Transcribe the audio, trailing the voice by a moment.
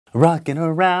Rocking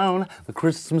around the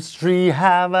Christmas tree,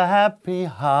 have a happy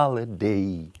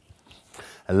holiday.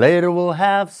 Later we'll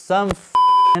have some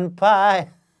f***ing pie.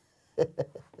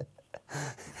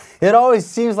 It always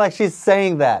seems like she's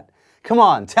saying that. Come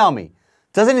on, tell me.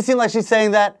 Doesn't it seem like she's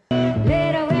saying that?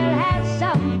 Later we'll have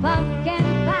some pumpkin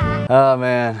pie. Oh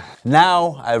man.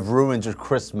 Now I've ruined your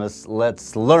Christmas.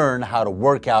 Let's learn how to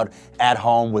work out at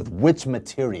home with which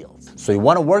materials. So you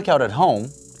want to work out at home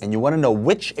and you want to know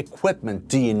which equipment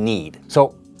do you need.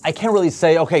 So I can't really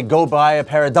say, okay, go buy a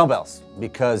pair of dumbbells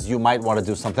because you might want to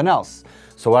do something else.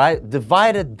 So what I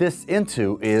divided this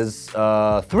into is 3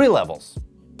 levels.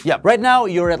 Yeah, right now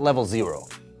you're at level 0.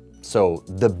 So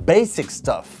the basic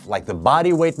stuff, like the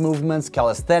body weight movements,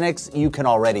 calisthenics, you can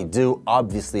already do,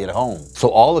 obviously, at home. So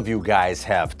all of you guys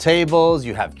have tables,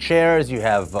 you have chairs, you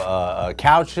have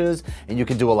couches, and you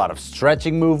can do a lot of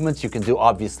stretching movements. You can do,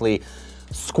 obviously,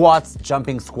 squats,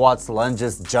 jumping squats,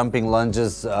 lunges, jumping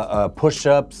lunges,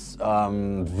 push-ups,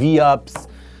 V-ups,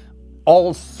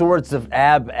 all sorts of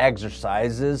ab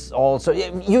exercises. Also,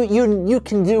 you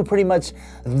can do pretty much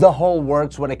the whole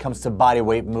works when it comes to body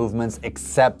weight movements,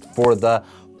 except for the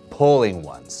pulling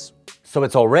ones. So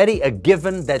it's already a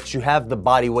given that you have the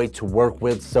body weight to work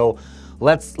with. So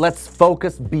let's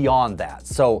focus beyond that.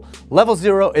 So level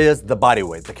 0 is the body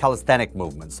weight, the calisthenic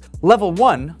movements. Level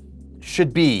 1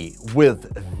 should be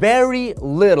with very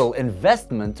little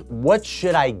investment. What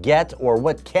should I get or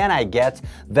what can I get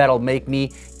that'll make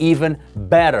me even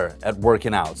better at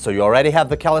working out? So you already have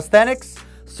the calisthenics,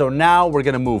 so now we're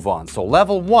gonna move on. So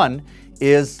level 1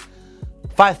 is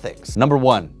 5 things. Number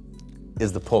 1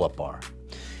 is the pull-up bar.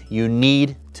 You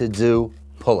need to do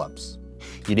pull-ups.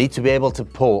 You need to be able to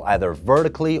pull either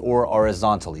vertically or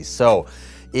horizontally. So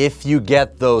if you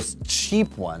get those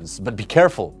cheap ones, but be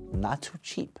careful, not too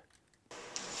cheap,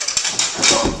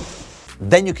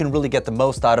 then you can really get the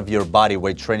most out of your body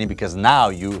weight training because now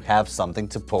you have something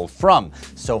to pull from.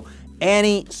 So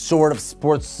any sort of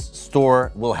sports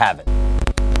store will have it.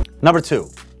 Number 2,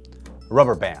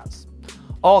 rubber bands.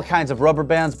 All kinds of rubber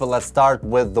bands, but let's start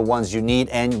with the ones you need,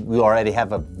 and we already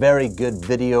have a very good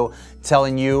video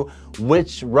telling you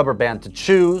which rubber band to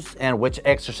choose and which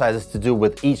exercises to do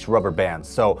with each rubber band.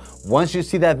 So once you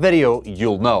see that video,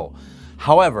 you'll know.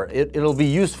 However, it'll be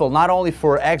useful not only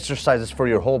for exercises for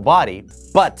your whole body,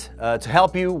 but to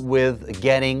help you with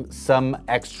getting some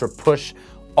extra push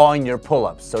on your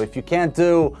pull-ups. So if you can't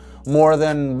do more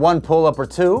than 1 pull-up or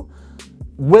 2,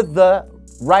 with the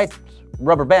right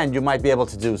rubber band, you might be able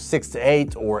to do 6 to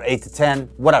 8 or 8 to 10,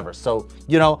 whatever. So,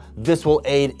 you know, this will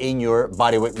aid in your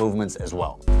body weight movements as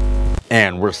well.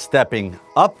 And we're stepping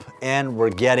up and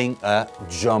we're getting a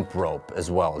jump rope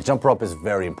as well. Jump rope is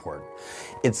very important.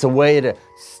 It's a way to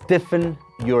stiffen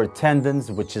your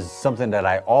tendons, which is something that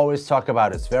I always talk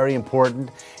about. It's very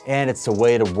important, and it's a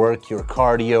way to work your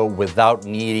cardio without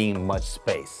needing much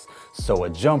space. So a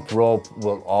jump rope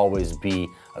will always be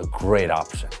a great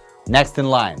option. Next in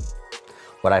line,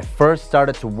 what I first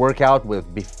started to work out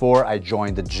with before I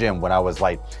joined the gym when I was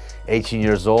like 18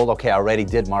 years old. Okay, I already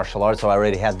did martial arts, so I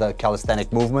already had the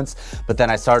calisthenic movements, but then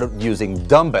I started using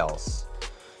dumbbells.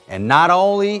 And not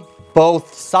only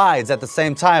both sides at the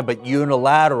same time, but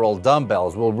unilateral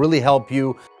dumbbells will really help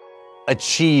you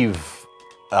achieve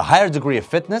a higher degree of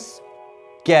fitness,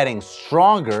 getting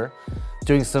stronger,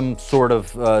 doing some sort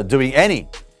of, doing any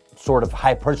sort of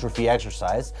hypertrophy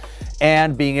exercise,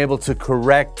 and being able to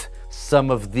correct some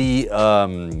of the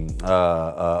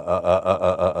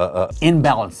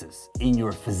imbalances in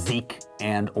your physique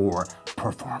and or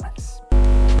performance.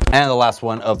 And the last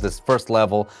one of this first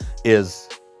level is,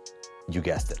 you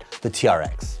guessed it, the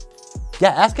TRX. Yeah,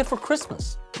 ask it for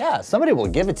Christmas. Yeah, somebody will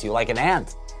give it to you like an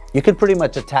ant. You can pretty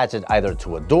much attach it either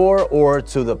to a door or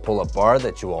to the pull-up bar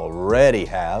that you already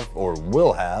have or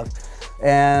will have.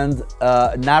 And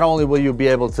not only will you be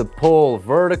able to pull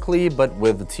vertically, but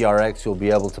with the TRX, you'll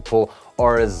be able to pull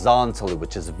horizontally,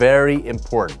 which is very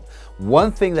important.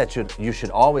 One thing that you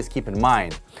should always keep in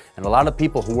mind, and a lot of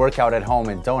people who work out at home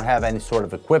and don't have any sort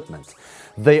of equipment,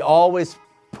 they always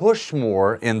push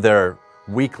more in their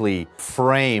weekly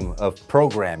frame of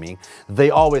programming.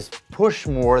 They always push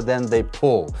more than they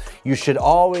pull. You should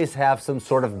always have some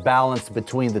sort of balance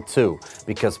between the two,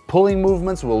 because pulling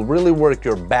movements will really work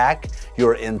your back,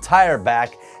 your entire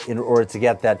back, in order to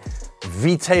get that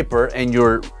V-taper, and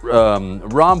your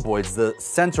rhomboids, the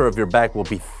center of your back, will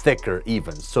be thicker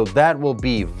even. So that will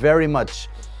be very much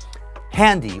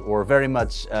handy or very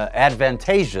much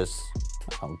advantageous.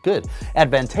 Oh, good.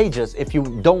 Advantageous if you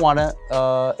don't want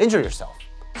to injure yourself.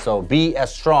 So be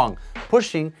as strong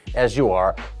pushing as you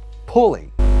are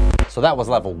pulling. So that was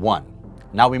level 1.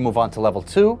 Now we move on to level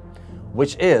 2,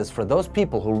 which is for those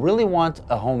people who really want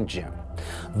a home gym.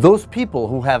 Those people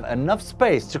who have enough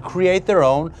space to create their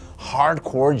own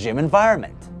hardcore gym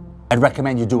environment. I'd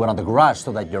recommend you do it on the garage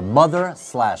so that your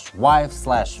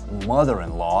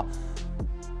mother/wife/mother-in-law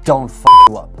don't f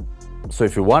you up. So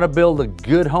if you want to build a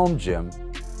good home gym,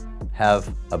 have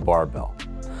a barbell.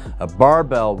 A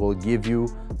barbell will give you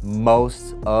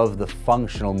most of the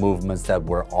functional movements that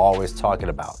we're always talking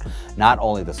about. Not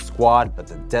only the squat, but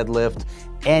the deadlift,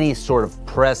 any sort of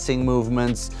pressing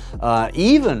movements,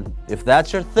 even if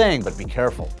that's your thing, but be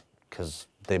careful, because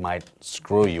they might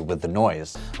screw you with the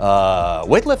noise.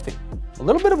 Weightlifting, a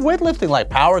little bit of weightlifting like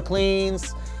power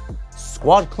cleans,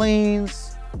 squat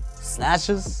cleans,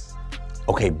 snatches.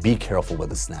 Okay, be careful with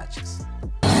the snatches.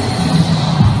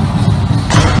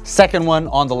 Second one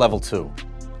on the level 2,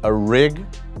 a rig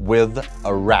with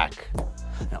a rack.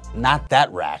 No, not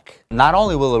that rack. Not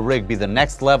only will a rig be the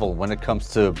next level when it comes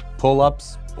to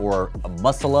pull-ups or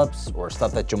muscle-ups or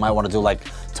stuff that you might want to do like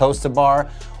toaster bar,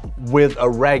 with a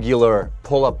regular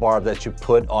pull-up bar that you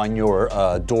put on your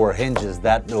door hinges,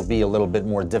 that will be a little bit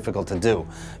more difficult to do.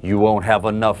 You won't have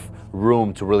enough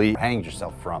room to really hang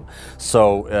yourself from.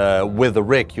 So with the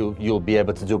rig, you'll be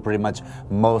able to do pretty much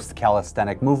most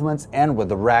calisthenic movements, and with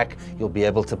the rack, you'll be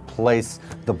able to place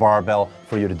the barbell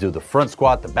for you to do the front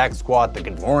squat, the back squat, the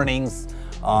good mornings,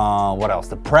 what else?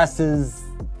 The presses.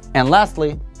 And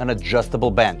lastly, an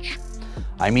adjustable bench.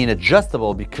 I mean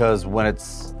adjustable because when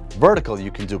it's vertical,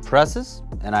 you can do presses,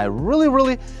 and I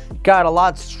really got a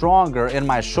lot stronger in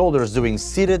my shoulders doing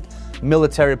seated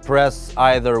military press,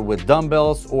 either with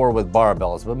dumbbells or with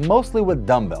barbells, but mostly with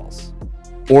dumbbells.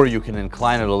 Or you can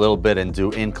incline it a little bit and do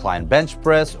incline bench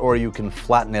press, or you can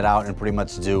flatten it out and pretty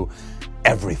much do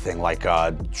everything like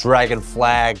dragon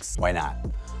flags, why not?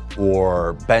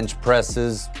 Or bench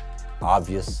presses,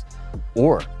 obvious.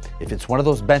 Or if it's one of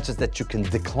those benches that you can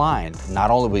decline, not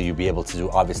only will you be able to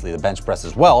do obviously the bench press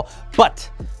as well, but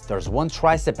there's one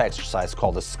tricep exercise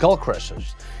called the skull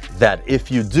crushers that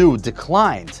if you do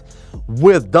declined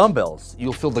with dumbbells,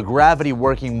 you'll feel the gravity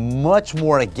working much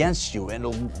more against you, and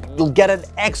you'll get an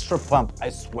extra pump, I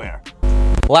swear.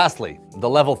 Lastly, the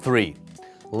level 3.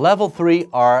 Level 3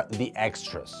 are the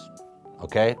extras,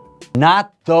 okay?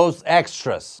 Not those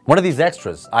extras. One of these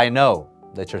extras, I know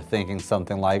that you're thinking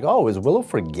something like, oh, is Willow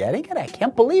forgetting it? I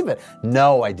can't believe it.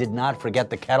 No, I did not forget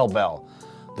the kettlebell.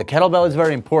 The kettlebell is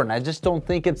very important. I just don't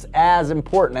think it's as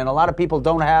important, and a lot of people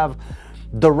don't have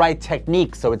the right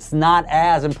technique, so it's not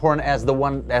as important as the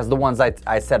ones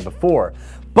I said before.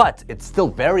 But it's still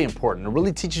very important. It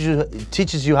really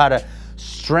teaches you how to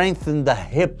strengthen the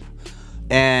hip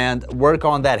and work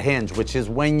on that hinge, which is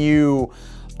when you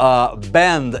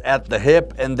bend at the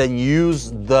hip and then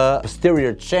use the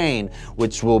posterior chain,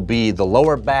 which will be the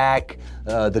lower back,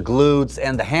 the glutes,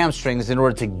 and the hamstrings in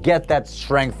order to get that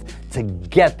strength, to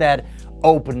get that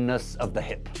openness of the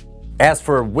hip. As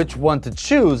for which one to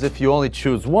choose, if you only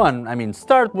choose one, I mean,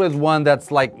 start with one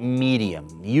that's like medium.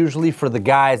 Usually for the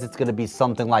guys, it's gonna be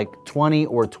something like 20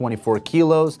 or 24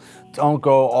 kilos. Don't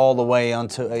go all the way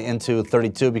into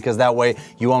 32, because that way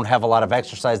you won't have a lot of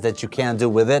exercise that you can do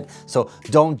with it. So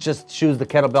don't just choose the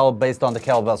kettlebell based on the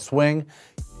kettlebell swing.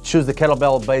 Choose the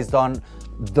kettlebell based on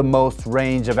the most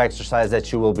range of exercise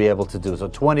that you will be able to do. So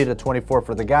 20 to 24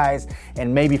 for the guys,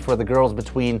 and maybe for the girls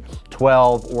between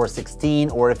 12 or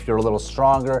 16, or if you're a little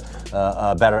stronger,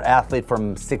 a better athlete,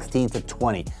 from 16 to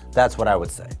 20. That's what I would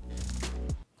say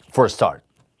for a start.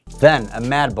 Then a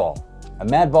mad ball. A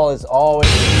mad ball is always...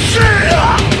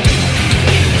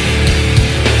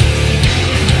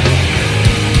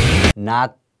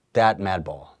 Not that mad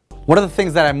ball. One of the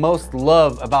things that I most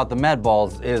love about the mad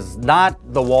balls is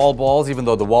not the wall balls, even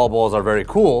though the wall balls are very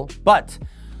cool, but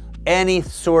any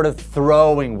sort of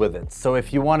throwing with it. So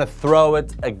if you want to throw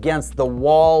it against the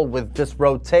wall with this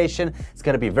rotation, it's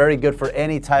going to be very good for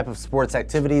any type of sports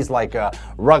activities like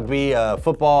rugby,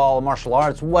 football, martial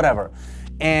arts, whatever.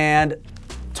 And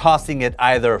tossing it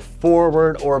either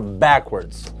forward or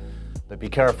backwards. But be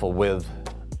careful with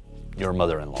your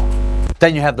mother-in-law.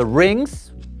 Then you have the rings,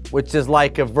 which is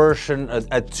like a version,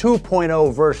 a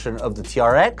 2.0 version of the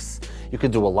TRX. You can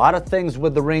do a lot of things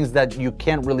with the rings that you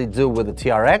can't really do with the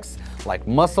TRX, like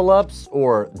muscle ups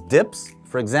or dips,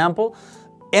 for example.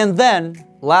 And then,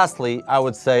 lastly, I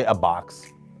would say a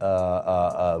box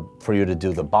for you to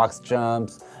do the box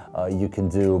jumps. You can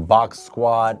do box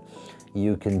squat.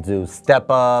 You can do step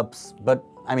ups. But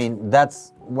I mean,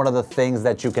 that's one of the things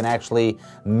that you can actually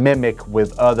mimic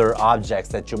with other objects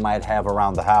that you might have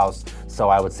around the house. So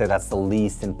I would say that's the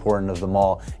least important of them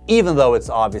all, even though it's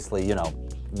obviously, you know,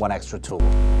 one extra tool.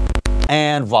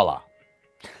 And voila.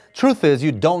 Truth is,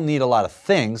 you don't need a lot of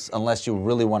things unless you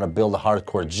really want to build a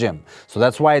hardcore gym. So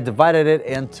that's why I divided it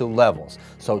into levels.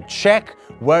 So check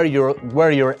where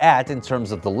you're at in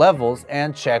terms of the levels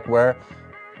and check where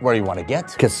you want to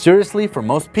get. Because seriously, for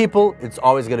most people, it's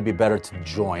always going to be better to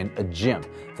join a gym.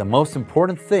 The most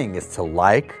important thing is to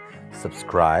like,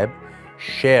 subscribe,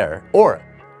 share, or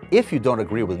if you don't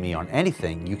agree with me on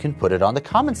anything, you can put it on the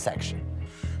comment section.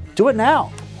 Do it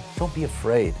now. Don't be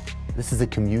afraid. This is a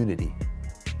community.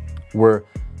 We're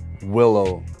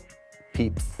Willow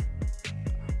peeps,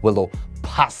 Willow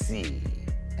posse,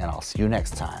 and I'll see you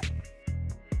next time.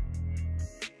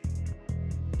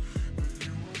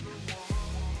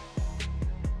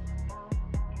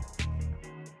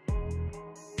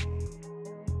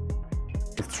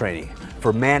 It's training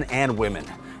for men and women,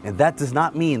 and that does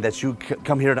not mean that you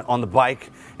come here on the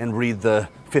bike and read the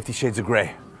 50 Shades of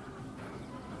Grey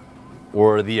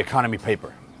or the economy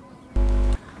paper.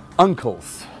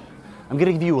 Uncles, I'm going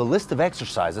to give you a list of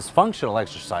exercises, functional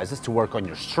exercises, to work on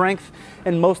your strength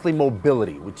and mostly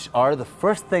mobility, which are the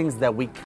first things that we